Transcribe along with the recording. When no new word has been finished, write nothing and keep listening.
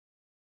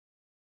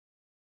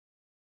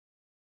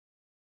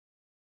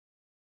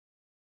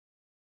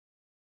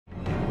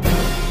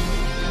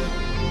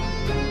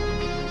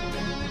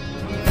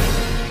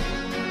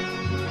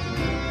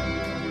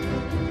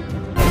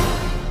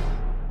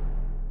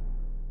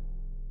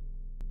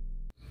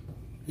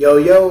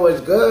Yo,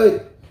 what's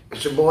good?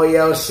 It's your boy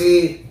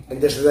LC,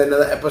 and this is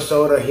another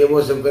episode of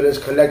Heroes and Villains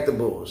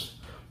Collectibles,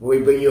 where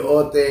we bring you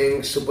all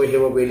things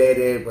superhero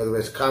related, whether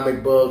it's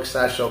comic books,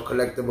 sideshow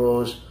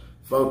collectibles,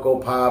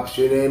 Funko Pops,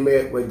 you name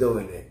it, we're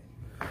doing it.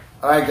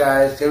 Alright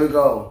guys, here we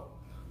go.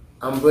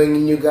 I'm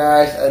bringing you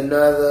guys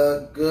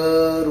another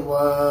good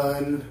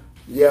one.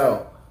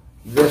 Yo,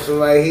 this one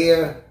right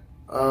here,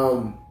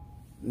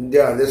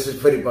 yeah, this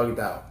is pretty bugged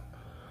out.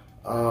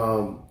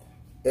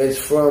 It's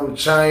from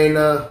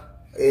China.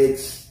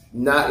 It's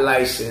not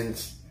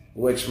licensed,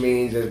 which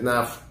means it's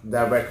not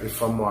directly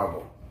from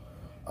Marvel.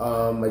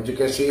 As you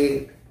can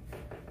see,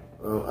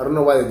 I don't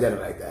know why they did it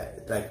like that.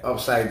 It's like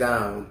upside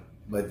down,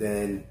 but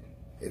then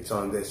it's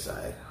on this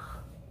side.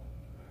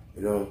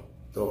 You know,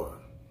 Thor.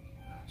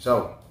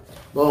 So,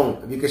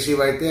 boom. If you can see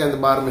right there on the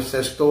bottom, it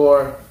says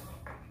Thor.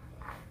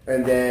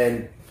 And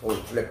then, we'll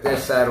flip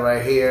this side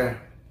right here.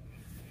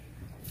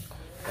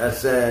 That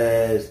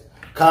says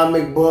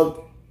comic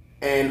book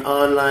and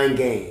online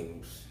games.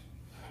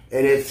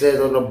 And it says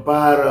on the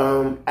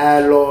bottom,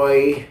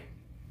 alloy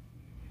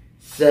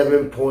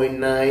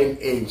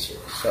 7.9 inches.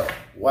 So,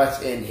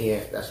 what's in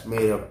here that's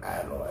made of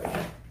alloy?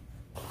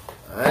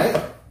 Alright?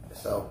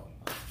 So,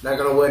 not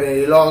going to wait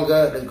any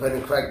longer. Let's go ahead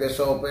and crack this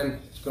open.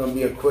 It's going to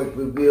be a quick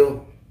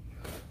review.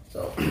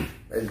 So,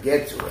 let's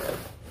get to it.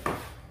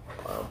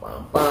 Bam,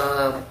 bam,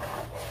 bam.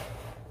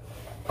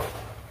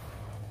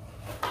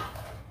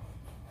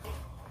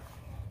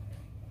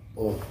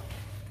 Boom.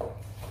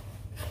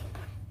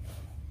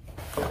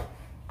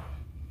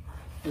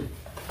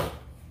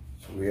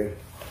 It's weird.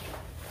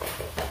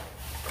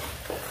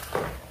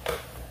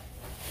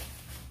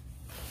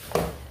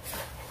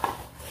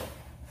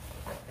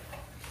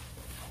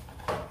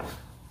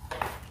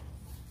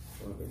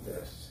 Look at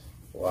this.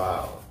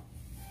 Wow.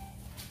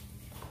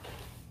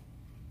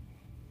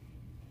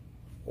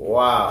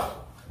 Wow.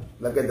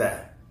 Look at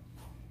that.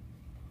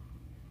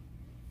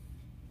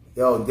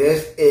 Yo,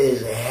 this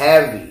is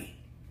heavy.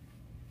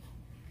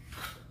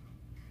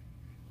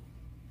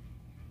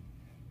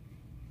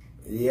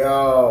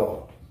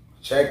 Yo,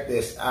 check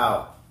this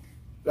out.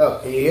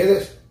 Look, can you hear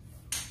this?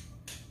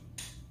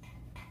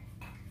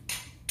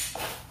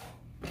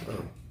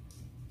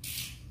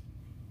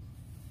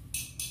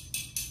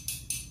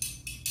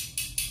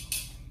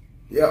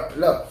 Yo,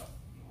 look.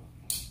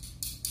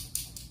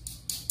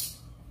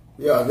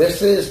 Yo,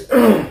 this is,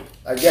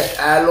 I guess,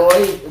 alloy.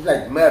 It's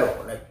like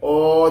metal, like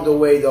all the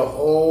way, the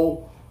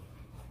whole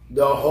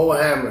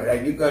hammer.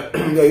 Like you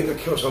can, you can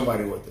kill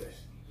somebody with this.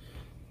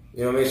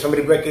 You know what I mean?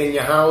 Somebody breaking in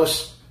your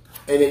house,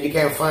 and then you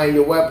can't find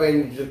your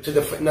weapon,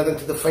 nothing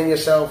to defend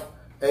yourself,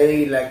 and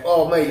you're like,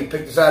 oh man, you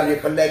picked this out of your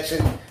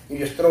collection, you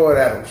just throw it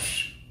at them.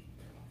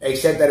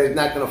 Except that it's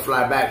not going to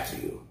fly back to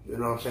you. You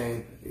know what I'm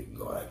saying? You can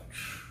go like,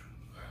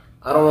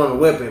 I don't want to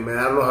whip it, man.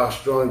 I don't know how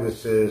strong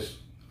this is.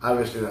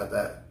 Obviously not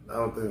that. I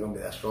don't think it's going to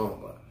be that strong,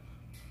 but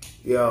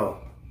yo,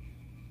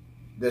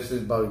 this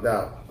is bugged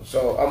out.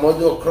 So I'm going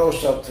to do a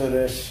close-up to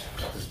this.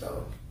 Put this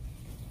down.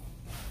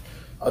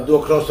 I'll do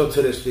a close-up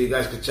to this so you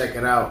guys can check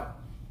it out.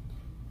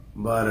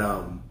 But,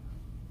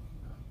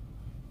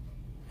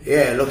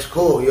 yeah, it looks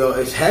cool. Yo,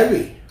 it's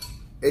heavy.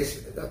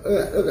 It's, look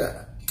at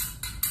that.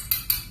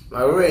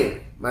 My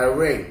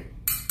ring.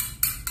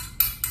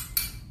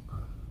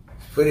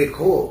 It's pretty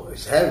cool.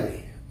 It's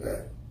heavy.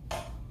 Yeah.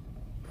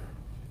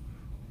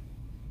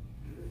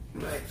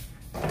 Nice.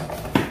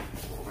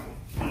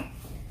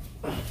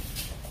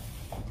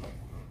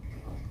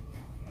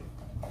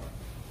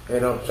 You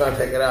know, I'm trying to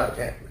take it out.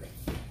 Can't.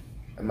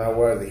 Am I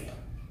worthy?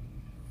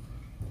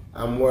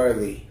 I'm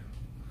worthy.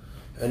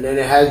 And then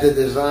it has the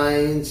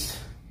designs.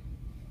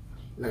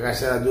 Like I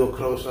said, I'll do a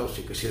close-up so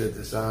you can see the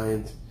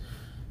designs.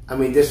 I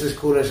mean, this is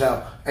cool as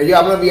hell. And yo,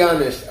 I'm going to be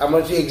honest. I'm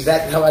going to tell you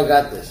exactly how I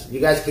got this.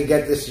 You guys can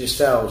get this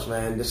yourselves,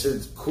 man. This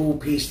is a cool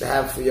piece to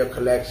have for your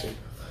collection.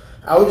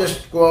 I was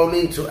just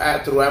scrolling through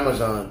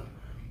Amazon.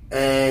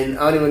 And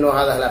I don't even know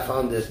how the hell I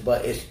found this.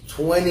 But it's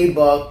 $20.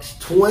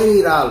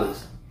 $20.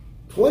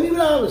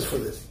 $20 for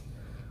this.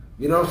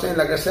 You know what I'm saying?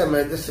 Like I said,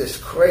 man, this is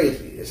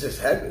crazy. This is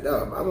heavy.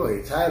 No, I'm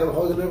already tired of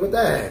holding it with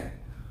that hand.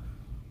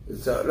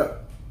 So, look,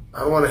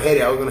 I don't want to hit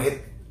it. I was going to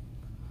hit.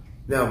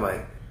 Never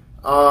mind.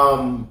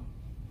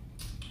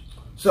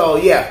 So,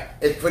 yeah,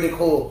 it's pretty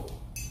cool.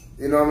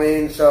 You know what I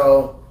mean?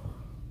 So,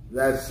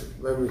 that's,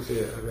 let me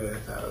see. Okay,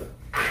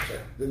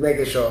 just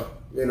making sure,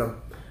 you know.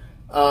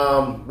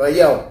 But,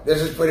 yo,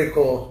 this is pretty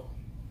cool.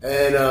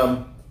 And,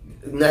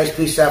 nice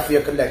piece out for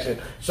your collection.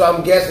 So,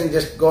 I'm guessing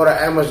just go to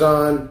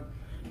Amazon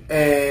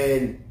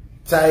and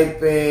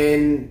type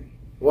in,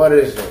 what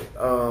is it,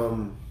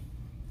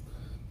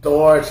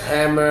 Thor's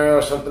hammer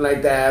or something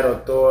like that, or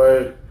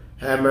Thor's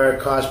hammer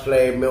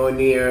cosplay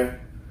Mjolnir,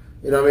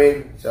 you know what I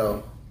mean?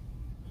 So,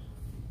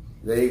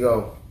 there you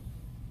go.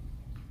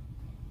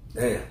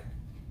 Damn.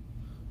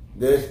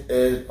 This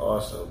is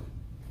awesome.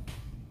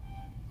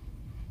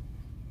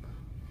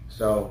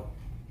 So,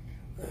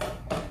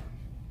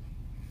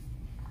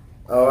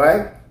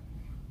 alright.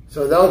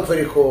 So that was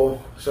pretty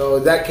cool. So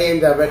that came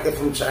directly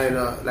from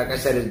China. Like I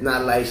said, it's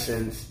not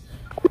licensed.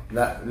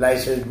 Not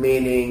licensed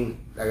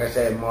meaning, like I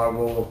said,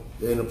 Marvel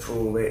didn't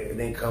approve it. It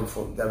didn't come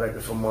from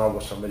directly from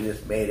Marvel. Somebody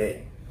just made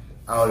it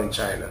out in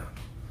China.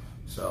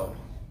 So,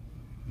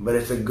 but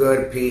it's a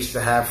good piece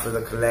to have for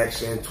the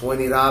collection.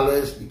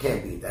 $20, you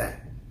can't beat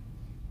that.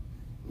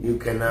 You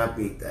cannot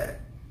beat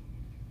that.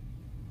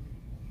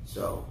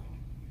 So,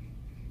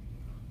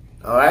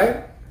 all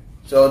right.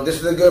 So this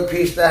is a good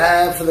piece to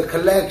have for the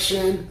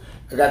collection.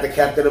 I got the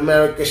Captain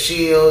America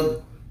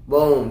shield.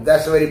 Boom.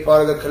 That's already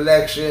part of the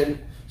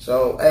collection.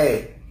 So,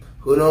 hey,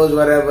 who knows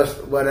whatever,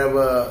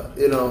 whatever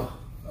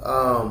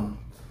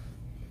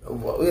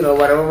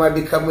might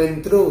be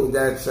coming through.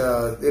 That's,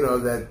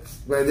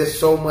 man, there's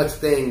so much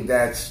thing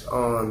that's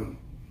on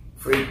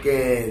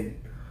freaking,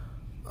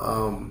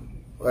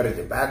 what is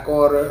it, back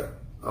order?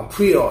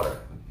 Pre-order.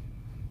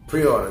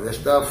 This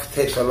stuff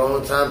takes a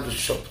long time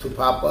to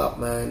pop up,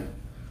 man.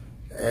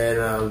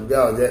 And,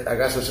 yo, I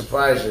got some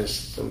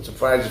surprises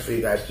for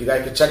you guys. You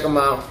guys can check them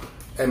out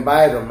and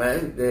buy them,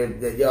 man.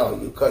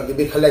 You'll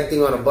be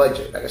collecting on a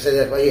budget. Like I said,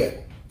 that's right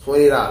here,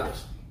 $20.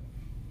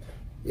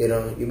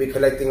 You'll be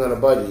collecting on a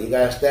budget. You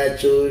got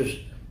statues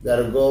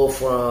that'll go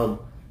from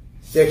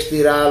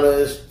 $60,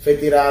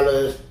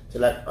 $50 to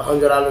like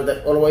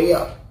 $100 all the way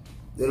up.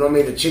 You know what I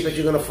mean? The cheapest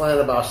you're gonna find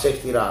about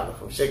 $60,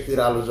 from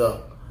 $60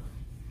 up.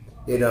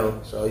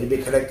 So you'll be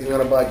collecting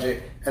on a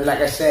budget. And like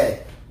I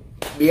said,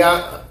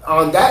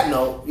 on that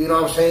note, you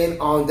know what I'm saying?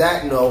 On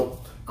that note,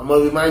 I'm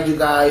gonna remind you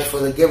guys for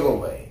the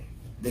giveaway.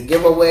 The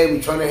giveaway,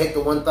 we're trying to hit the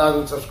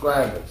 1,000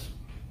 subscribers.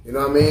 You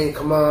know what I mean?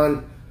 Come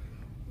on.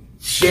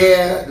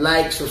 Share,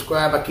 like,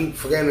 subscribe. I keep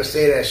forgetting to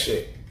say that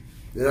shit.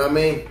 You know what I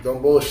mean? Don't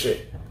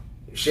bullshit.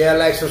 Share,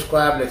 like,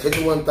 subscribe. Let's hit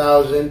the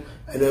 1,000.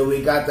 And then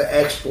we got the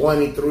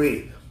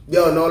X23.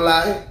 Yo, no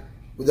lie.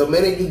 The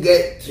minute you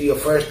get to your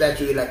first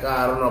statue, you're like,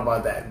 I don't know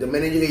about that. The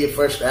minute you get your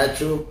first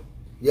statue,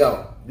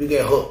 yo, you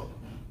get hooked.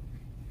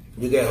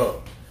 You get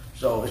hooked.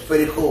 So it's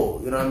pretty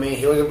cool. You know what I mean?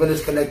 Heroes and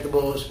Villains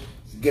Collectibles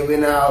is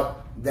giving out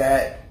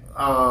that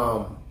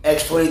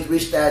X23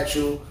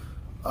 statue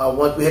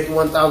once we hit the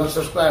 1,000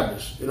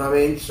 subscribers. You know what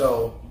I mean?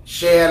 So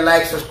share,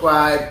 like,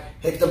 subscribe,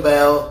 hit the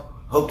bell,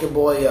 hook your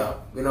boy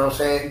up. You know what I'm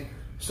saying?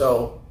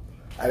 So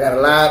I got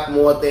a lot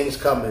more things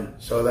coming.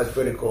 So that's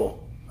pretty cool.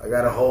 I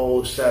got a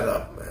whole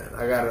setup, man.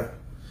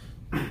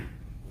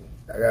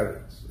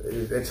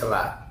 It's a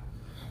lot.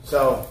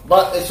 So,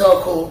 but it's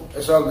all cool.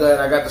 It's all good.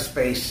 I got the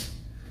space.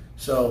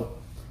 So,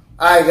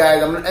 alright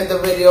guys, I'm going to end the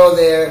video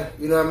there.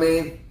 You know what I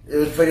mean? It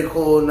was pretty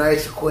cool,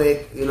 nice,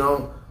 quick,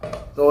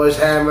 Thor's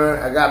hammer.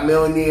 I got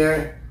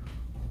Mjolnir.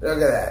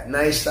 Look at that.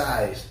 Nice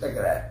size. Look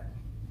at that.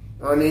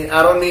 I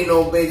don't need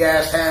no big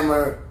ass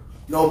hammer,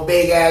 no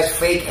big ass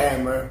fake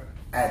hammer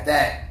at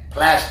that.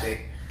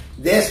 Plastic.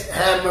 This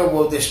hammer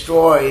will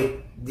destroy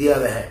the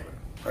other hammer.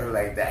 Put it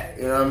like that.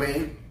 You know what I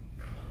mean?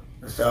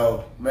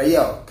 So, but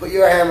yo, put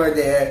your hammer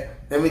there.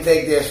 Let me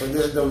take this one.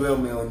 This is the real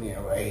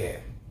Mjolnir right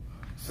here.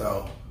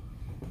 So,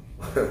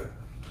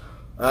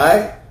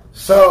 alright?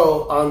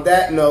 So, on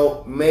that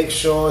note, make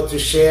sure to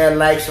share,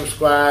 like,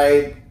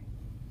 subscribe.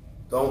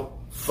 Don't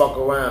fuck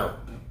around.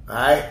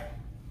 Alright?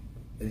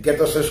 And get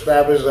those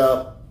subscribers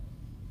up.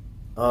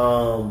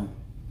 I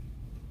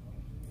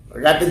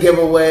got the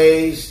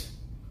giveaways.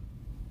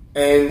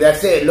 And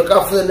that's it. Look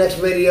out for the next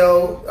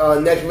video.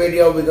 Next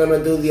video, we're going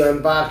to do the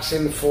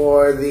unboxing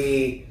for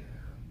the,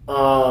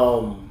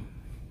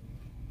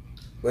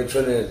 which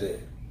one is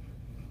it?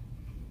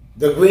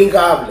 The Green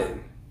Goblin.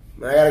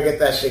 I got to get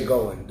that shit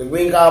going. The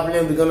Green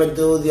Goblin, we're going to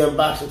do the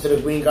unboxing to the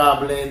Green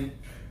Goblin.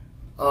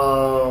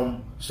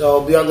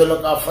 So be on the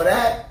lookout for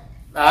that.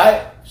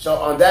 Alright? So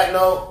on that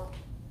note,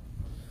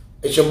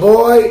 it's your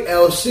boy,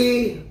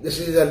 LC. This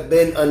has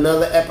been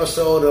another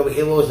episode of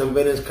Heroes and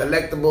Villains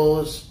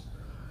Collectibles.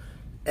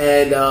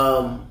 And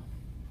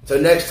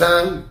till next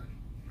time,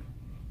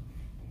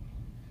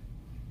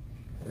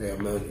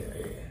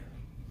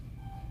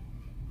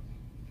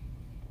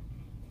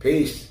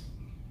 peace.